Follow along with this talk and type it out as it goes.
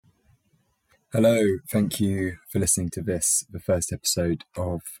Hello, thank you for listening to the first episode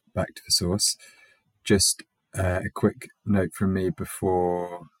of Back to the Source. Just a quick note from me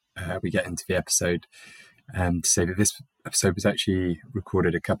before we get into the episode, to say that this episode was actually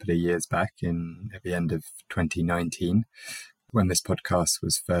recorded a couple of years back at the end of 2019, when this podcast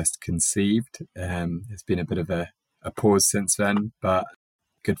was first conceived. There's been a bit of a pause since then, but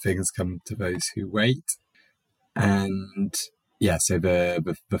good things come to those who wait. And yeah, so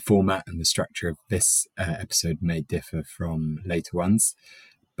the format and the structure of this episode may differ from later ones,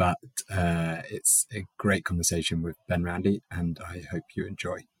 but it's a great conversation with Ben Randy, and I hope you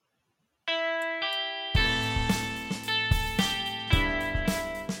enjoy.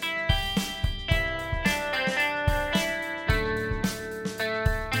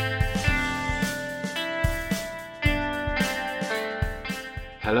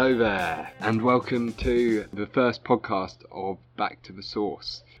 Hello there, and welcome to the first podcast of Back to the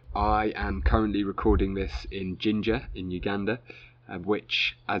Source. I am currently recording this in Jinja in Uganda,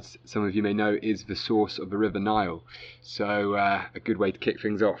 which, as some of you may know, is the source of the River Nile. So a good way to kick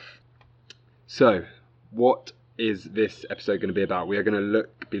things off. So, what is this episode going to be about? We are going to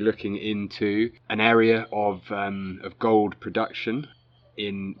be looking into an area of gold production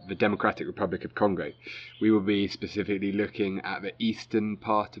in the Democratic Republic of Congo. We will be specifically looking at the eastern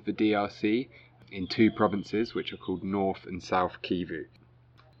part of the DRC in two provinces, which are called North and South Kivu.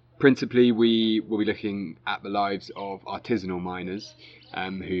 Principally, we will be looking at the lives of artisanal miners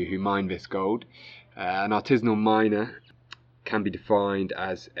who mine this gold. An artisanal miner can be defined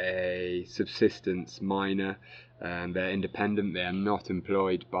as a subsistence miner. They're independent. They are not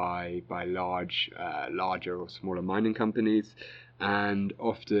employed by larger or smaller mining companies, and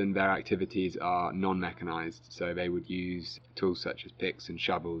often their activities are non-mechanized, so they would use tools such as picks and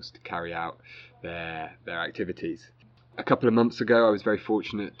shovels to carry out their activities. A couple of months ago, I was very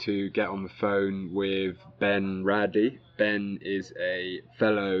fortunate to get on the phone with Ben Radley. Ben is a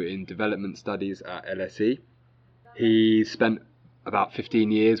fellow in development studies at LSE. He spent about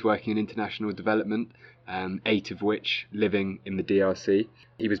 15 years working in international development, 8 of which living in the DRC.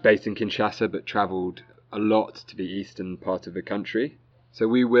 He was based in Kinshasa but travelled a lot to the eastern part of the country. So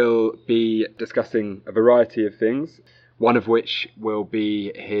we will be discussing a variety of things, one of which will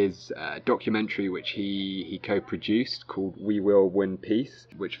be his documentary which he co-produced called We Will Win Peace,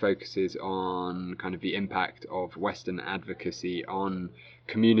 which focuses on kind of the impact of Western advocacy on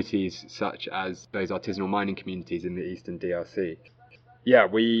communities such as those artisanal mining communities in the eastern DRC. Yeah,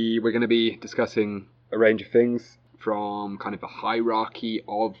 we're going to be discussing a range of things, from kind of a hierarchy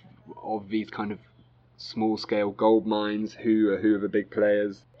of these kind of small-scale gold mines, who are the big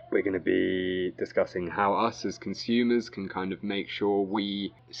players. We're going to be discussing how us as consumers can kind of make sure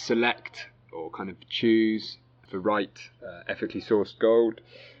we select or kind of choose the right ethically sourced gold.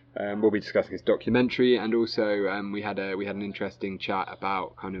 We'll be discussing his documentary, and also we had an interesting chat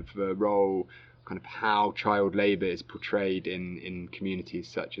about kind of the role, kind of how child labour is portrayed in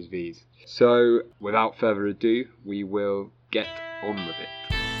communities such as these. So without further ado, we will get on with it.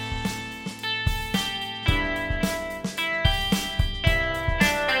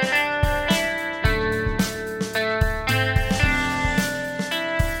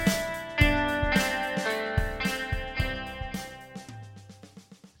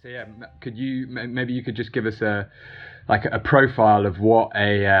 So yeah, maybe you could just give us a profile of what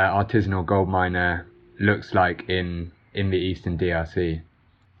a artisanal gold miner looks like in the Eastern DRC.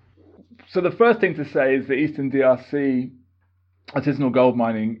 So the first thing to say is the Eastern DRC artisanal gold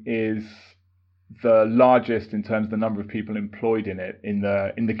mining is the largest in terms of the number of people employed in it in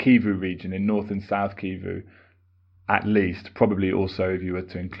the Kivu region, in North and South Kivu, at least. Probably also, if you were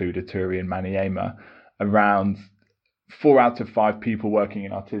to include Ituri and Maniema, around 4 out of 5 people working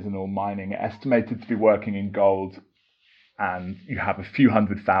in artisanal mining are estimated to be working in gold, and you have a few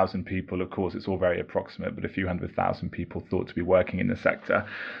 100,000 people. Of course, it's all very approximate, but a few 100,000 people thought to be working in the sector.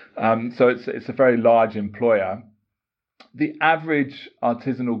 So it's a very large employer. The average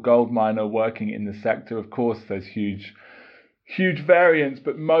artisanal gold miner working in the sector, of course, there's huge variance,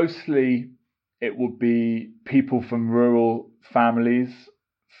 but mostly it will be people from rural families,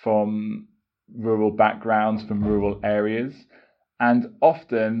 from rural backgrounds, from rural areas, and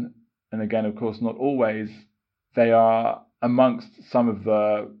often, and again, of course, not always, they are amongst some of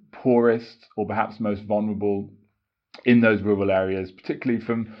the poorest or perhaps most vulnerable in those rural areas, particularly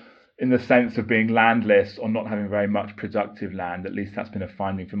in the sense of being landless or not having very much productive land. At least that's been a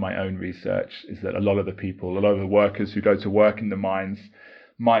finding from my own research, is that a lot of the workers who go to work in the mines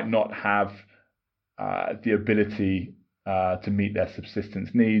might not have the ability to meet their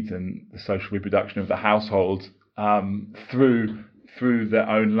subsistence needs and the social reproduction of the household through through their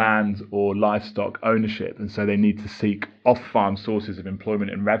own land or livestock ownership, and so they need to seek off-farm sources of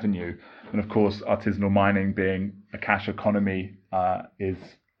employment and revenue. And of course, artisanal mining, being a cash economy,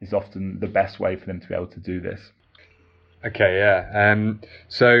 is often the best way for them to be able to do this. Okay, yeah.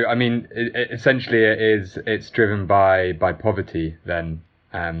 So I mean, essentially, it's driven by poverty then,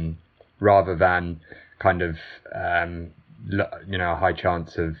 rather than kind of a high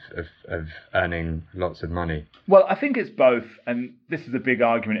chance of earning lots of money. Well, I think it's both, and this is a big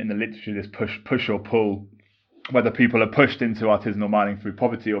argument in the literature: this push or pull, whether people are pushed into artisanal mining through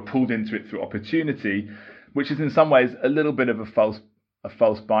poverty or pulled into it through opportunity, which is in some ways a little bit of a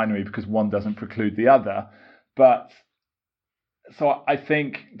false binary, because one doesn't preclude the other. But so I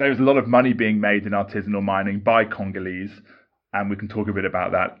think there's a lot of money being made in artisanal mining by Congolese, and we can talk a bit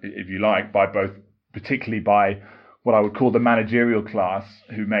about that if you like, particularly by what I would call the managerial class,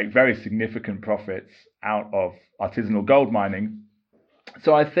 who make very significant profits out of artisanal gold mining.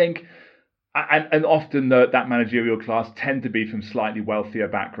 So I think, and often that managerial class tend to be from slightly wealthier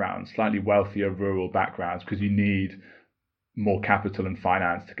backgrounds, slightly wealthier rural backgrounds, because you need more capital and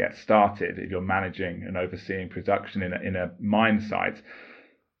finance to get started if you're managing and overseeing production in a mine site.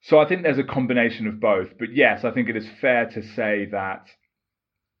 So I think there's a combination of both. But yes, I think it is fair to say that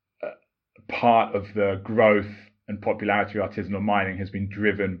part of the growth and popularity of artisanal mining has been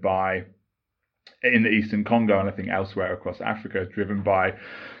driven by, in the Eastern Congo and I think elsewhere across Africa, driven by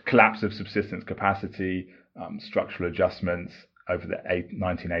collapse of subsistence capacity, structural adjustments over the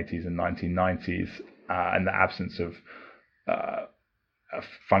 1980s and 1990s, and the absence of a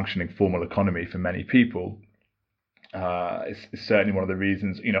functioning formal economy for many people. It's certainly one of the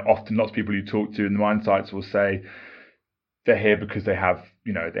reasons. Often lots of people you talk to in the mine sites will say they're here because they have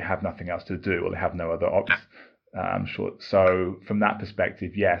nothing else to do, or they have no other options. Sure. So from that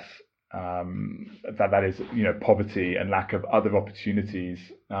perspective, yes, that is, poverty and lack of other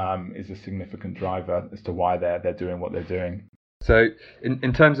opportunities is a significant driver as to why they're doing what they're doing. So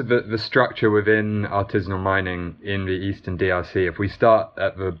in terms of the structure within artisanal mining in the Eastern DRC, if we start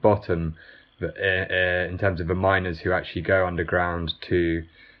at the bottom, in terms of the miners who actually go underground to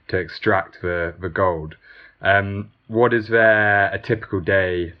extract the gold, what is a typical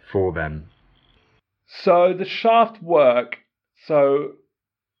day for them? So the shaft work,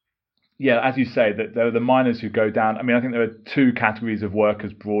 as you say, that there are the miners who go down. I mean, I think there are two categories of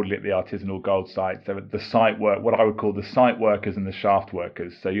workers broadly at the artisanal gold sites. There are the site work, what I would call the site workers, and the shaft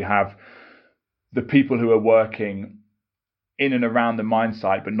workers. So you have the people who are working in and around the mine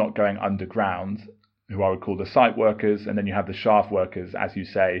site but not going underground, who I would call the site workers, and then you have the shaft workers, as you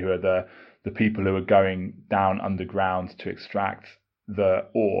say, who are the people who are going down underground to extract the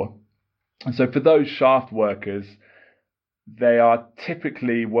ore. And so for those shaft workers, they are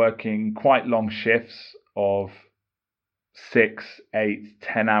typically working quite long shifts of 6, 8,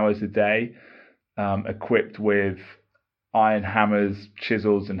 10 hours a day, equipped with iron hammers,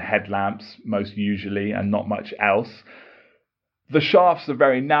 chisels and headlamps, most usually, and not much else. The shafts are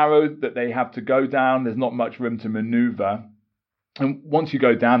very narrow that they have to go down. There's not much room to maneuver. And once you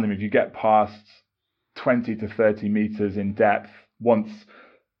go down them, if you get past 20 to 30 meters in depth, once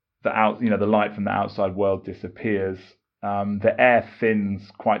the light from the outside world disappears, the air thins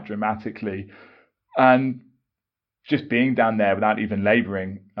quite dramatically, and just being down there without even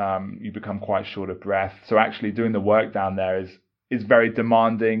laboring, you become quite short of breath. So actually doing the work down there is very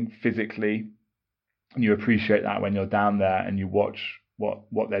demanding physically, and you appreciate that when you're down there and you watch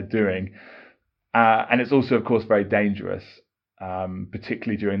what they're doing. And it's also, of course, very dangerous,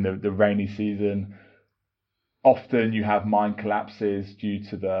 particularly during the rainy season. Often you have mine collapses due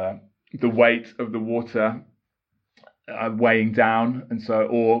to the weight of the water weighing down, and so,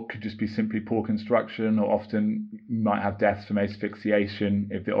 or could just be simply poor construction, or often you might have deaths from asphyxiation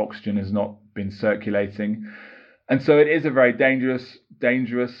if the oxygen has not been circulating. And so it is a very dangerous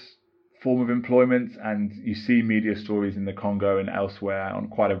form of employment, and you see media stories in the Congo and elsewhere on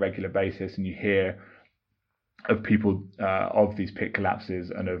quite a regular basis, and you hear of people of these pit collapses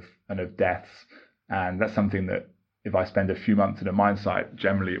and of deaths. And that's something that, if I spend a few months at a mine site,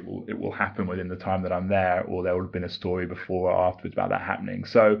 generally it will happen within the time that I'm there, or there will have been a story before or afterwards about that happening.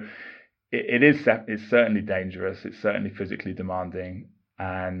 So it's certainly dangerous. It's certainly physically demanding,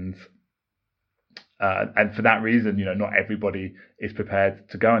 and for that reason, not everybody is prepared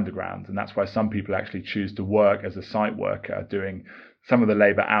to go underground, and that's why some people actually choose to work as a site worker, doing some of the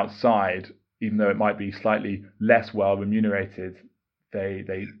labor outside, even though it might be slightly less well remunerated.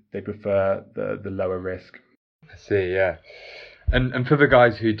 They prefer the lower risk. I see, yeah. And for the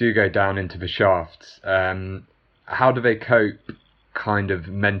guys who do go down into the shafts, how do they cope kind of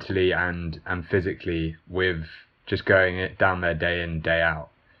mentally and physically with just going it down there day in, day out?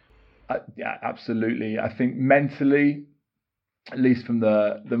 Yeah, absolutely. I think mentally, at least from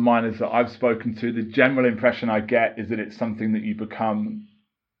the miners that I've spoken to, the general impression I get is that it's something that you become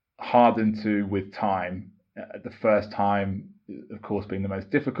hardened to with time. The first time, of course, being the most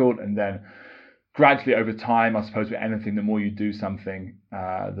difficult, and then gradually over time, I suppose with anything, the more you do something,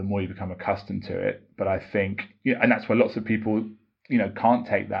 the more you become accustomed to it. But I think, and that's why lots of people, can't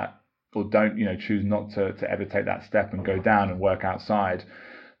take that, or don't, choose not to ever take that step and go down and work outside.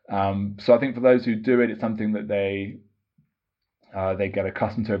 So I think for those who do it, it's something that they get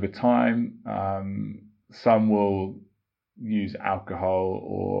accustomed to over time. Some will use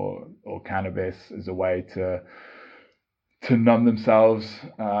alcohol or cannabis as a way to numb themselves,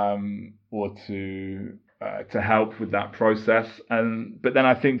 or to help with that process. But then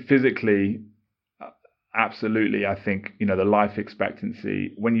I think physically, absolutely, I think the life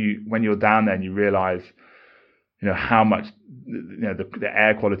expectancy when you're down there and you realize how much the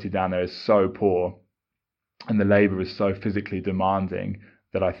air quality down there is so poor, and the labor is so physically demanding,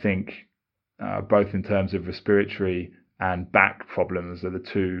 that I think both in terms of respiratory and back problems are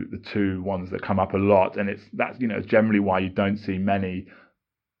the two ones that come up a lot. And that's generally why you don't see many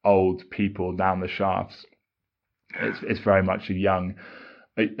old people down the shafts. It's very much a young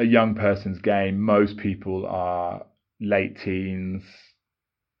person's game. Most people are late teens,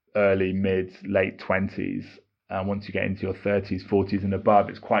 early mid, late 20s. And once you get into your 30s, 40s and above,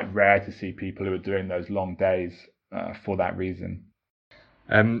 it's quite rare to see people who are doing those long days for that reason.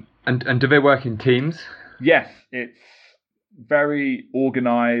 And do they work in teams? Yes, it's very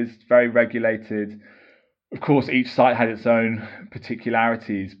organised, very regulated. Of course, each site has its own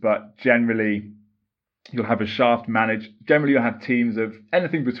particularities, but generally you'll have a shaft manager. Generally, you'll have teams of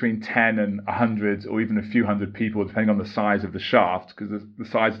anything between 10 and 100 or even a few hundred people, depending on the size of the shaft, because the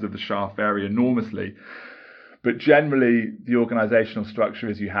sizes of the shaft vary enormously. But generally, the organisational structure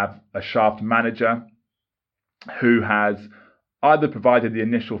is you have a shaft manager who has either provided the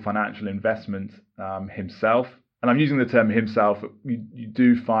initial financial investment himself, and I'm using the term himself. You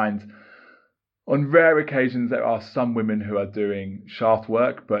do find on rare occasions there are some women who are doing shaft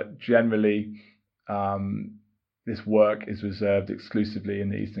work, but generally this work is reserved exclusively in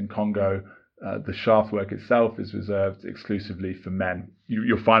the Eastern Congo. The shaft work itself is reserved exclusively for men.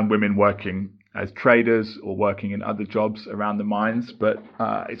 You'll find women working as traders or working in other jobs around the mines, but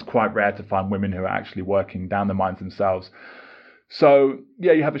it's quite rare to find women who are actually working down the mines themselves. So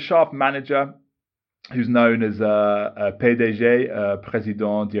yeah, you have a shaft manager who's known as a PDG,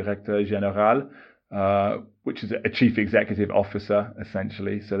 Président Directeur Général, which is a chief executive officer,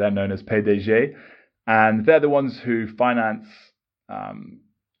 essentially. So they're known as PDG, and they're the ones who finance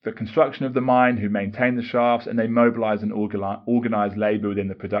the construction of the mine, who maintain the shafts, and they mobilize and organize labor within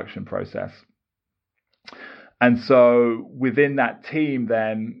the production process. And so within that team,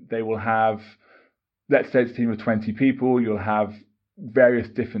 then they will have, let's say it's a team of 20 people, you'll have various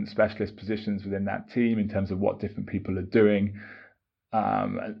different specialist positions within that team in terms of what different people are doing,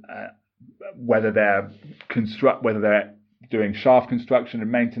 whether they're doing shaft construction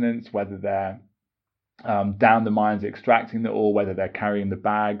and maintenance, whether they're down the mines extracting the ore, whether they're carrying the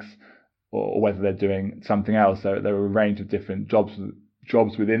bags, or whether they're doing something else. So there are a range of different jobs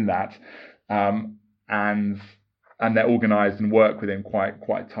within that, and they're organised and work within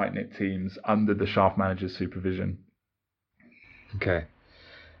quite tight-knit teams under the shaft manager's supervision. Okay.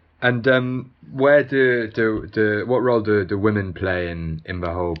 And what role do women play in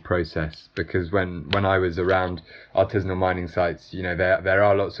the whole process? Because when I was around artisanal mining sites, there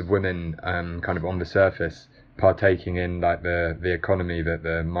are lots of women kind of on the surface partaking in like the economy that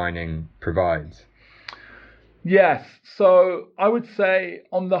the mining provides. Yes. So I would say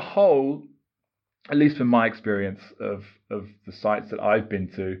on the whole, at least from my experience of the sites that I've been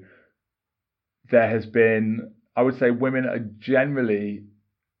to, there has been, I would say, women are generally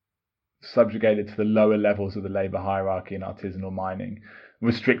subjugated to the lower levels of the labour hierarchy in artisanal mining,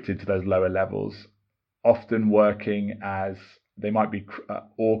 restricted to those lower levels, often working as, they might be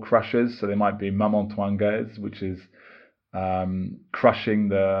ore crushers, so they might be mamontouangeuses, which is crushing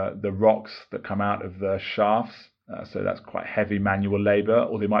the rocks that come out of the shafts, so that's quite heavy manual labour,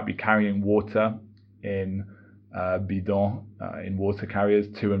 or they might be carrying water in bidons, in water carriers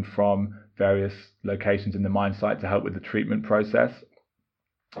to and from various locations in the mine site to help with the treatment process.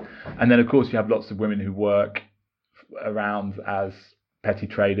 And then, of course, you have lots of women who work around as petty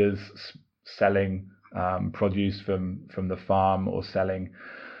traders, selling produce from the farm, or selling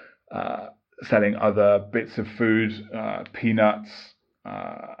other bits of food, peanuts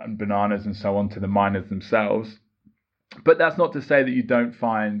and bananas and so on, to the miners themselves. But that's not to say that you don't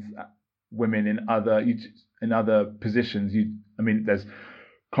find women in other, positions. There's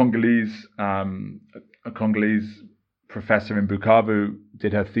Congolese, a Congolese professor in Bukavu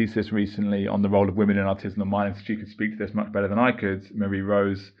did her thesis recently on the role of women in artisanal mining. She could speak to this much better than I could,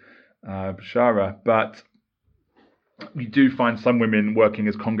 Marie-Rose Bishara. But you do find some women working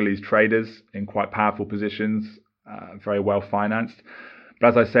as Congolese traders in quite powerful positions, very well financed.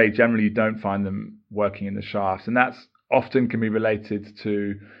 But as I say, generally you don't find them working in the shafts, and that's often can be related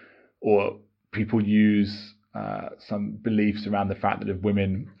to, or people use some beliefs around the fact that if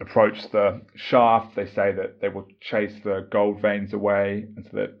women approach the shaft, they say that they will chase the gold veins away, and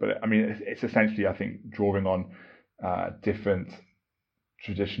so that. But it's essentially, I think, drawing on different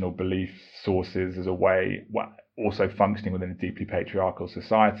traditional belief sources as a way, also functioning within a deeply patriarchal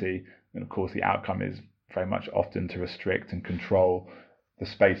society, and of course the outcome is very much often to restrict and control the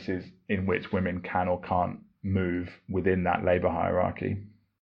spaces in which women can or can't move within that labour hierarchy.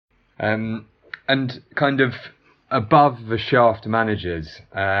 And kind of above the shaft managers,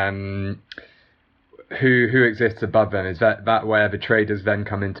 who exists above them? Is that where the traders then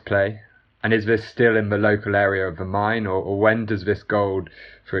come into play? And is this still in the local area of the mine, or when does this gold,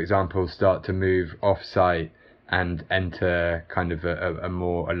 for example, start to move off-site and enter kind of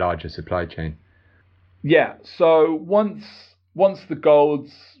a larger supply chain? Yeah, so once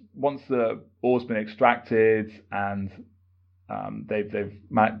the ore's been extracted and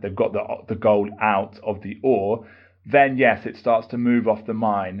they've got the gold out of the ore, then yes, it starts to move off the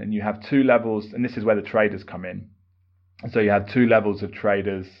mine, and you have two levels, and this is where the traders come in. So you have two levels of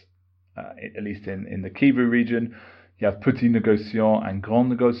traders, at least in the Kivu region. You have petit négociants and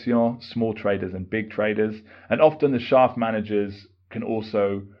grand négociants, small traders and big traders, and often the shaft managers can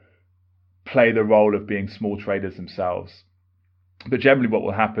also play the role of being small traders themselves. But generally what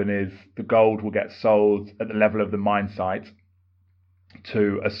will happen is the gold will get sold at the level of the mine site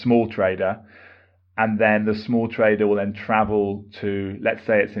to a small trader, and then the small trader will then travel to, let's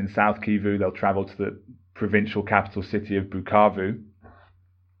say it's in South Kivu, they'll travel to the provincial capital city of Bukavu,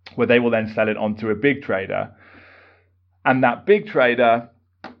 where they will then sell it on to a big trader. And that big trader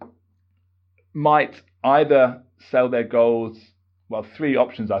might either sell their gold, well, three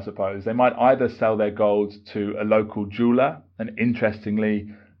options, I suppose. They might either sell their gold to a local jeweler, and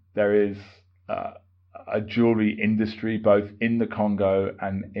interestingly, there is a jewelry industry both in the Congo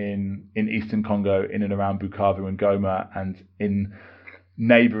and in Eastern Congo, in and around Bukavu and Goma, and in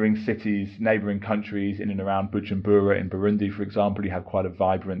neighboring cities, neighboring countries in and around Bujumbura in Burundi, for example. You have quite a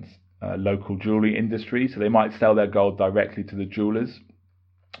vibrant local jewelry industry. So they might sell their gold directly to the jewelers.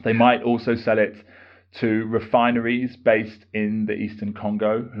 They might also sell it to refineries based in the Eastern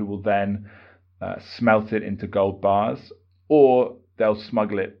Congo, who will then smelt it into gold bars, or they'll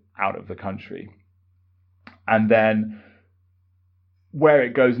smuggle it out of the country. And then where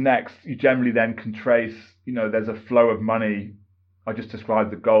it goes next, you generally then can trace, there's a flow of money. I just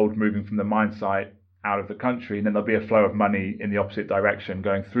described the gold moving from the mine site out of the country, and then there'll be a flow of money in the opposite direction,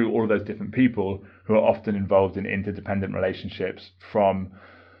 going through all of those different people who are often involved in interdependent relationships, from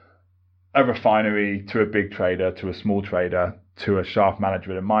a refinery to a big trader to a small trader to a shaft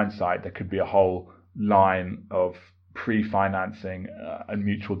manager at a mine site. There could be a whole line of pre-financing and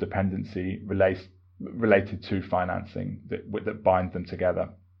mutual dependency related to financing that binds them together.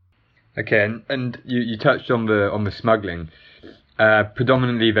 Okay, and you touched on the smuggling.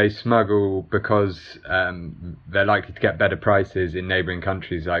 Predominantly they smuggle because they're likely to get better prices in neighbouring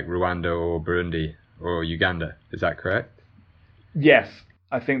countries like Rwanda or Burundi or Uganda. Is that correct? Yes,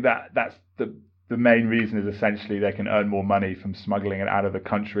 I think that's the main reason is essentially they can earn more money from smuggling it out of the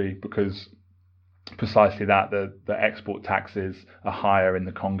country, because precisely that the export taxes are higher in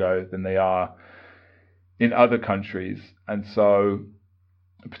the Congo than they are in other countries. And so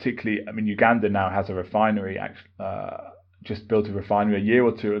particularly, Uganda now has a refinery, just built a refinery a year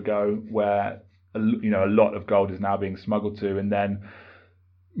or two ago, where a lot of gold is now being smuggled to, and then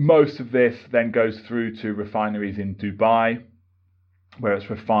most of this then goes through to refineries in Dubai, where it's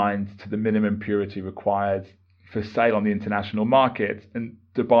refined to the minimum purity required for sale on the international market. And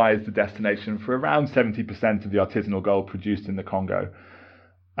Dubai is the destination for around 70% of the artisanal gold produced in the Congo,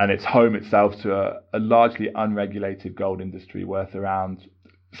 and it's home itself to a largely unregulated gold industry worth around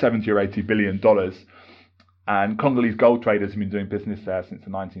 $70 or $80 billion. And Congolese gold traders have been doing business there since the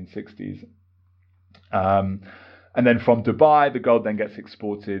 1960s. And then from Dubai, the gold then gets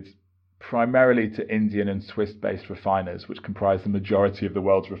exported primarily to Indian and Swiss-based refiners, which comprise the majority of the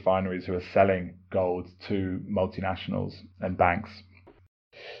world's refineries who are selling gold to multinationals and banks.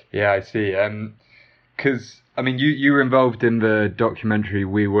 Yeah, I see. Because, you were involved in the documentary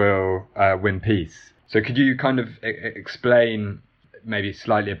We Will Win Peace. So could you kind of explain maybe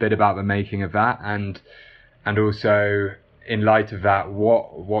slightly a bit about the making of that, and And also, in light of that,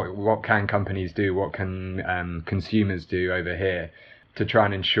 what can companies do? What can consumers do over here to try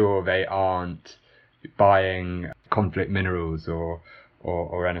and ensure they aren't buying conflict minerals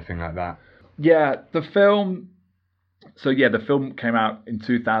or anything like that? Yeah, the film. So yeah, the film came out in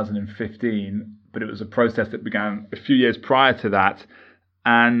 2015, but it was a process that began a few years prior to that.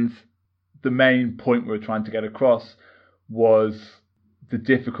 And the main point we were trying to get across was the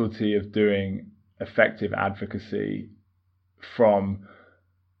difficulty of doing effective advocacy from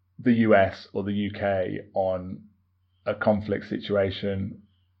the US or the UK on a conflict situation,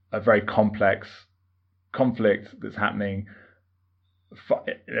 a very complex conflict that's happening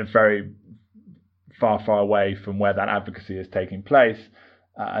very far away from where that advocacy is taking place,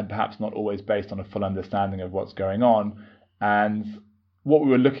 and perhaps not always based on a full understanding of what's going on. And what we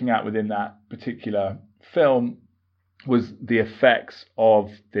were looking at within that particular film was the effects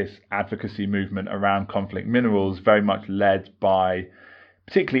of this advocacy movement around conflict minerals, very much led by,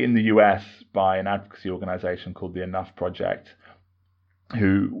 particularly in the US, by an advocacy organization called the Enough Project,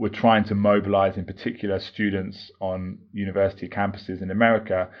 who were trying to mobilize, in particular, students on university campuses in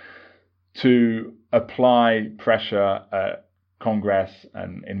America to apply pressure at Congress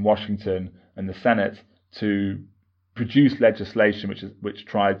and in Washington and the Senate to produce legislation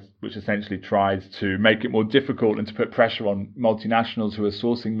which essentially tries to make it more difficult and to put pressure on multinationals who are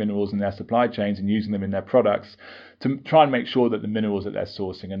sourcing minerals in their supply chains and using them in their products to try and make sure that the minerals that they're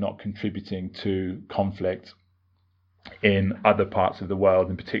sourcing are not contributing to conflict in other parts of the world,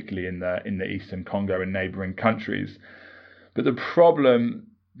 and particularly in the Eastern Congo and neighboring countries. But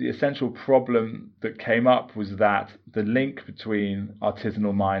the essential problem that came up was that the link between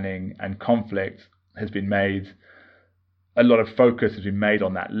artisanal mining and conflict has been made, a lot of focus has been made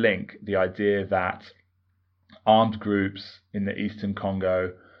on that link, the idea that armed groups in the Eastern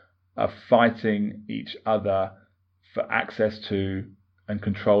Congo are fighting each other for access to and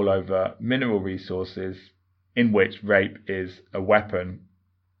control over mineral resources, in which rape is a weapon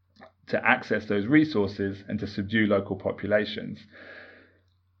to access those resources and to subdue local populations.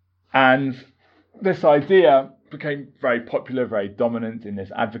 And this idea became very popular, very dominant in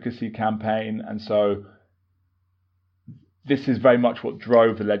this advocacy campaign. And so this is very much what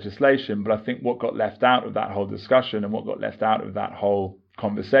drove the legislation. But I think what got left out of that whole discussion and what got left out of that whole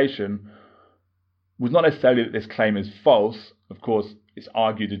conversation was not necessarily that this claim is false. Of course, it's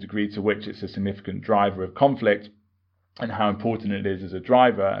argued the degree to which it's a significant driver of conflict and how important it is as a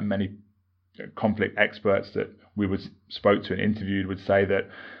driver. And many conflict experts that we spoke to and interviewed would say that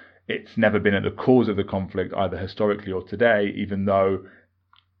it's never been at the cause of the conflict, either historically or today, even though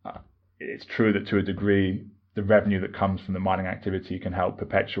it's true that to a degree, the revenue that comes from the mining activity can help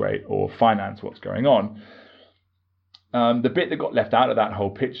perpetuate or finance what's going on. The bit that got left out of that whole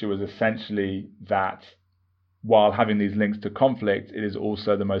picture was essentially that while having these links to conflict, it is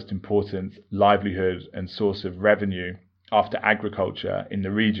also the most important livelihood and source of revenue after agriculture in the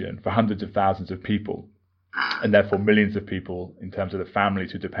region for hundreds of thousands of people, and therefore millions of people in terms of the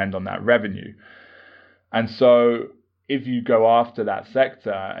families who depend on that revenue. And so if you go after that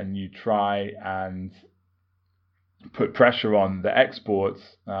sector and you try and put pressure on the exports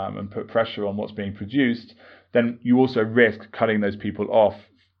and put pressure on what's being produced, then you also risk cutting those people off,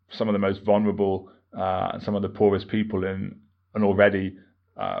 some of the most vulnerable, some of the poorest people in an already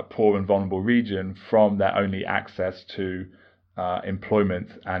poor and vulnerable region, from their only access to employment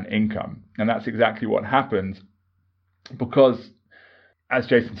and income. And that's exactly what happened, because, as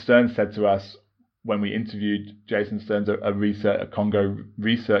Jason Stearns said to us when we interviewed Jason Stearns, a Congo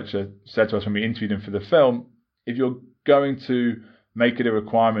researcher, said to us when we interviewed him for the film, if you're going to make it a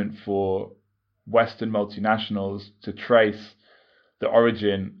requirement for Western multinationals to trace the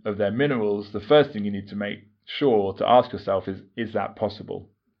origin of their minerals, the first thing you need to make sure to ask yourself is that possible?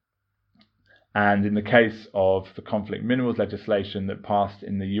 And in the case of the conflict minerals legislation that passed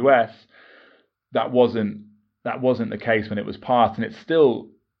in the US, that wasn't the case when it was passed, and it's still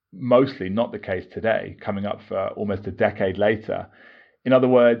mostly not the case today, coming up for almost a decade later. In other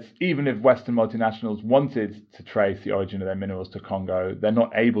words, even if Western multinationals wanted to trace the origin of their minerals to Congo, they're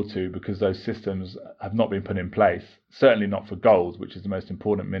not able to, because those systems have not been put in place, certainly not for gold, which is the most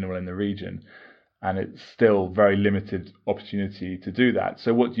important mineral in the region. And it's still very limited opportunity to do that.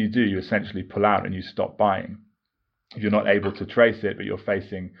 So what do? You essentially pull out and you stop buying. If you're not able to trace it, but you're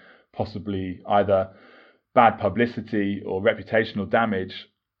facing possibly either bad publicity or reputational damage,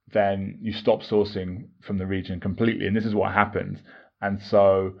 then you stop sourcing from the region completely. And this is what happened. And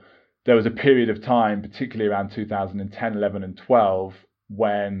so there was a period of time, particularly around 2010, 11, and 12,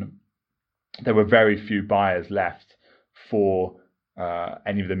 when there were very few buyers left for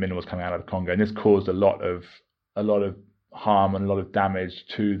any of the minerals coming out of the Congo, and this caused a lot of harm and a lot of damage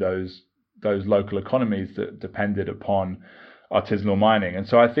to those local economies that depended upon artisanal mining. And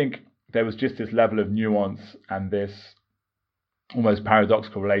so I think there was just this level of nuance and this almost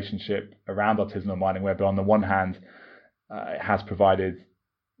paradoxical relationship around artisanal mining, whereby on the one hand it has provided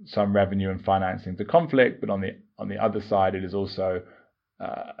some revenue and financing to conflict, but on the other side it is also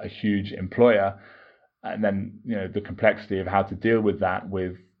a huge employer. And then the complexity of how to deal with that,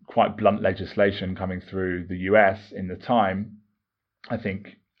 with quite blunt legislation coming through the US in the time, I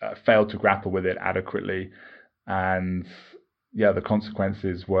think failed to grapple with it adequately, and the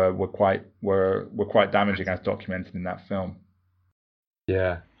consequences were quite damaging, as documented in that film.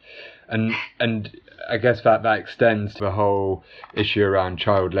 Yeah, and I guess that extends to the whole issue around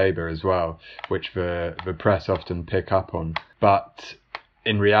child labour as well, which the press often pick up on. But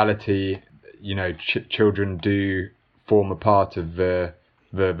in reality, children do form a part of the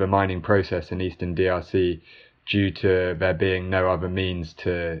mining process in Eastern DRC due to there being no other means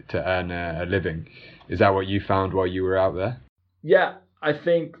to earn a living. Is that what you found while you were out there? Yeah, I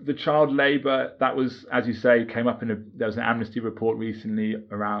think the child labour, that was, as you say, came up there was an Amnesty report recently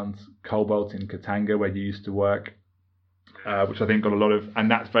around cobalt in Katanga, where you used to work, which I think got a lot of, and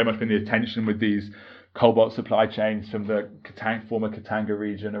that's very much been the attention with these cobalt supply chains from the former Katanga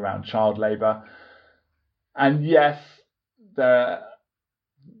region around child labour. And yes, that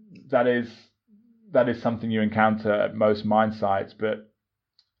is something you encounter at most mine sites, but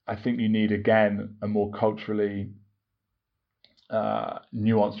I think you need, again, a more culturally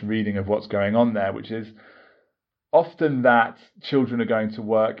nuanced reading of what's going on there, which is often that children are going to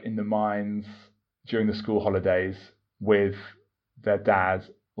work in the mines during the school holidays with their dad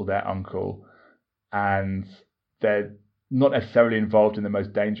or their uncle, and they're not necessarily involved in the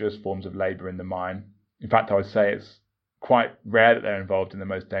most dangerous forms of labour in the mine. In fact, I would say it's quite rare that they're involved in the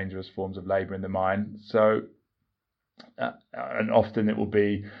most dangerous forms of labour in the mine. So, and often it will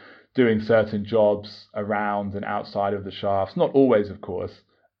be doing certain jobs around and outside of the shafts, not always, of course.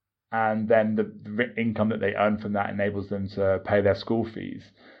 And then the income that they earn from that enables them to pay their school fees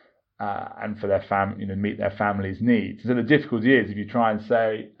and for their meet their family's needs. So the difficulty is, if you try and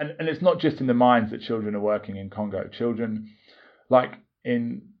say, and it's not just in the mines that children are working in Congo. Children, like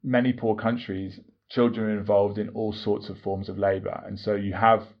in many poor countries, children are involved in all sorts of forms of labour. And so you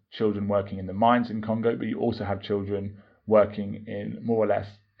have children working in the mines in Congo, but you also have children working in more or less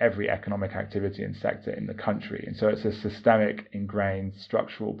every economic activity and sector in the country. And so it's a systemic, ingrained,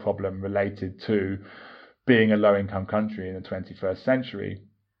 structural problem related to being a low-income country in the 21st century.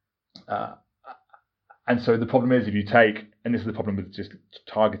 And so the problem is, if you take, and this is the problem with just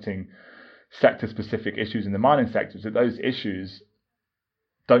targeting sector-specific issues in the mining sector, is that those issues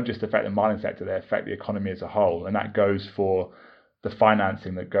don't just affect the mining sector, they affect the economy as a whole. And that goes for the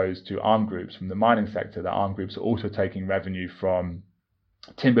financing that goes to armed groups from the mining sector. The armed groups are also taking revenue from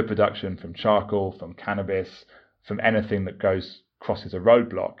timber production, from charcoal, from cannabis, from anything that crosses a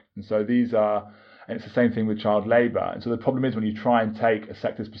roadblock. And so and it's the same thing with child labour. And so the problem is, when you try and take a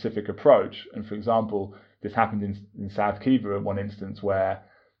sector-specific approach, and for example, this happened in South Kivu in one instance, where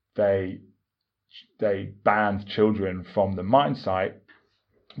they banned children from the mine site.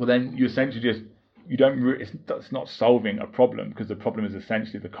 Well, then you essentially it's not solving a problem, because the problem is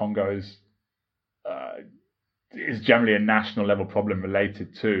essentially the Congo is generally a national level problem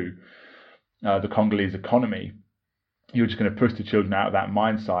related to the Congolese economy. You're just going to push the children out of that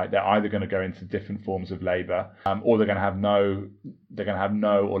mine site. They're either going to go into different forms of labour, or they're going to have no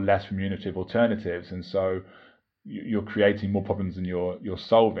or less remunerative alternatives. And so you're creating more problems than you're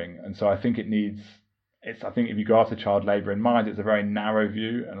solving. And so I think I think if you go after child labour in mines, it's a very narrow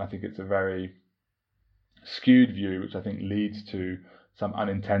view, and I think it's a very skewed view, which I think leads to some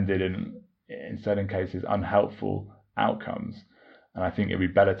unintended and, in certain cases, unhelpful outcomes. And I think it'd be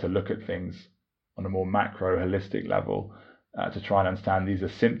better to look at things on a more macro, holistic level to try and understand these are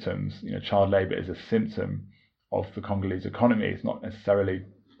symptoms. Child labour is a symptom of the Congolese economy. It's not necessarily,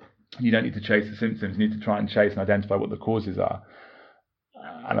 you don't need to chase the symptoms, you need to try and chase and identify what the causes are.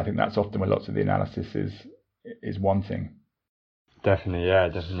 And I think that's often where lots of the analysis is wanting. Definitely.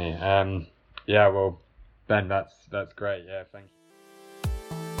 Well, Ben, that's great. Yeah, thank you.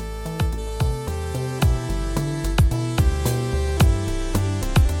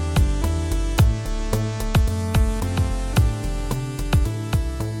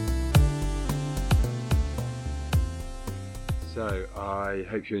 So I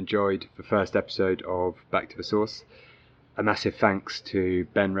hope you enjoyed the first episode of Back to the Source. A massive thanks to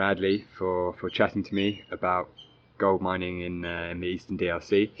Ben Radley for chatting to me about gold mining in the Eastern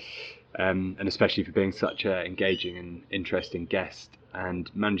DRC. and especially for being such an engaging and interesting guest and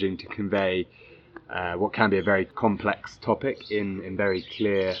managing to convey what can be a very complex topic in very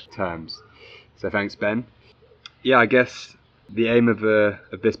clear terms. So thanks, Ben. Yeah, I guess the aim of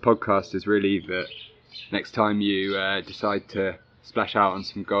this podcast is really that next time you decide to splash out on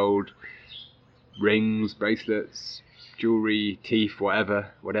some gold, rings, bracelets, jewellery, teeth,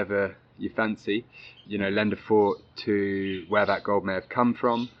 whatever you fancy, lend a thought to where that gold may have come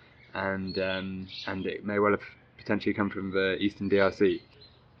from, and it may well have potentially come from the Eastern DRC.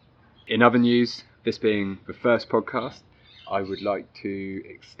 In other news, this being the first podcast, I would like to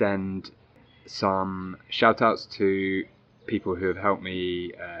extend some shout outs to people who have helped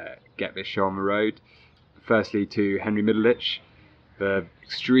me get this show on the road. Firstly, to Henry Middleditch, the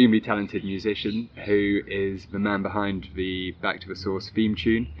extremely talented musician who is the man behind the Back to the Source theme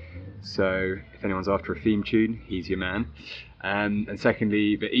tune. So if anyone's after a theme tune, he's your man. And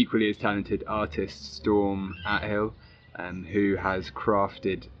secondly, the equally as talented artist Storm Athill, who has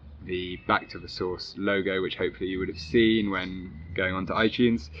crafted the Back to the Source logo, which hopefully you would have seen when going onto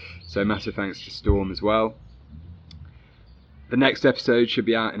iTunes. So massive thanks to Storm as well. The next episode should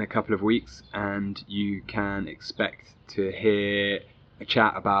be out in a couple of weeks, and you can expect to hear a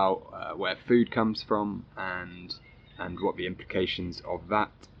chat about where food comes from and what the implications of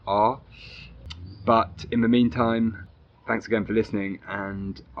that are. But in the meantime, thanks again for listening,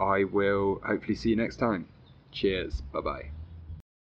 and I will hopefully see you next time. Cheers. Bye-bye.